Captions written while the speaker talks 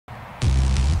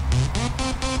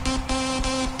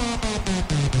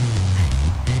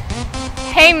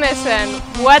Hey Mission,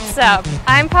 what's up?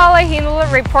 I'm Paula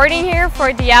reporting here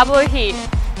for Diablo Heat.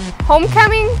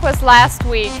 Homecoming was last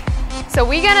week, so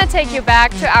we're gonna take you back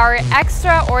to our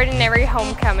extraordinary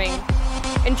homecoming.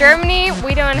 In Germany,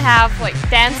 we don't have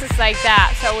dances like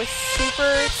that, so I was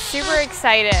super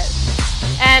excited.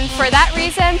 And for that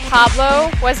reason,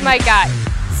 Pablo was my guide.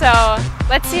 So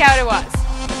let's see how it was.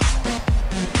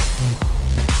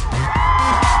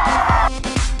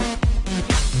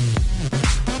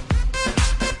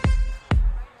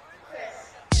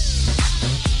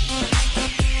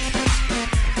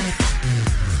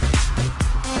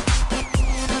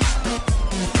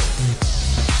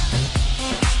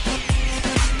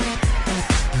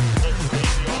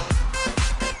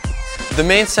 The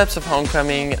main steps of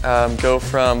homecoming go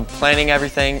from planning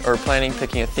everything,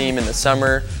 picking a theme in the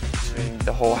summer, doing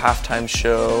the whole halftime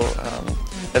show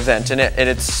event. And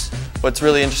it's what's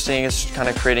really interesting is kind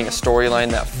of creating a storyline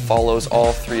that follows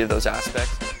all three of those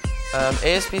aspects.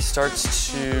 ASB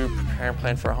starts to prepare and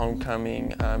plan for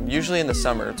homecoming usually in the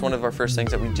summer. It's one of our first things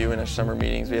that we do in our summer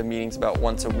meetings. We have meetings about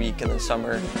once a week in the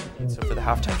summer. So for the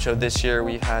halftime show this year,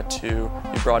 we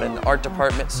brought in the art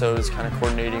department, so it was kind of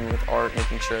coordinating with art,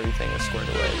 making sure everything was squared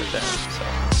away with them. So.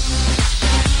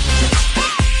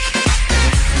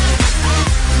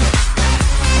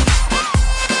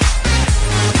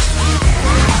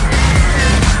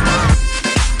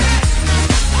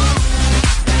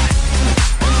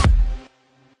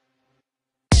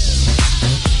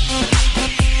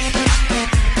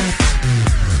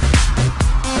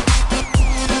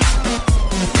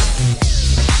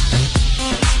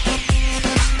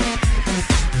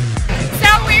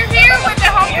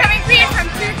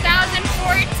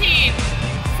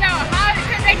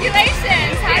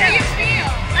 Congratulations! How do you feel?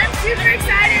 I'm super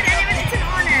excited and it's an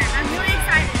honor. I'm really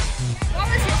excited. What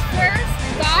was your first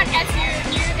thought as you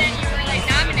knew that you were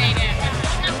nominated?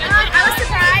 I was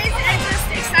surprised and just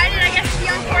excited, I guess, to be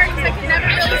on court because I could never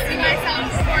really see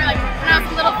myself before, when I was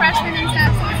a little freshman and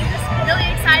stuff. So it's just really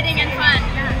exciting and fun.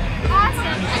 Yeah.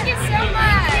 Awesome! Thank you so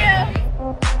much. Thank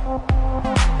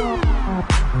you.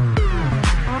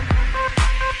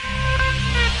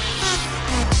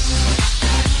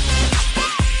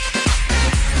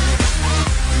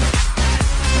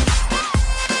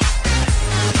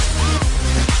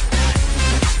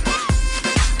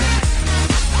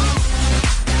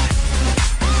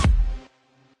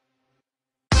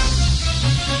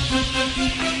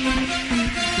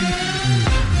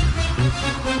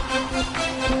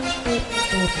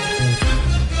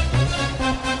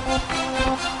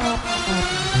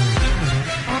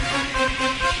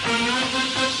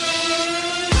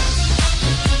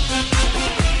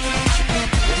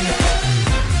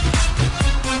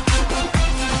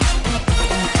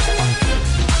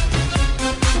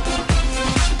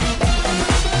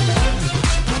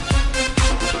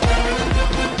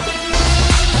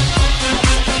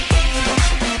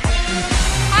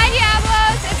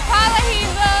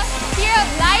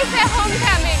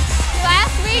 Homecoming.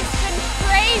 Last week's been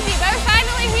crazy, but we're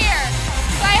finally here.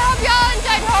 So I hope you all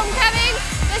enjoyed homecoming.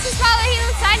 This is Paula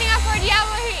signing off for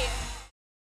Diablo Heat.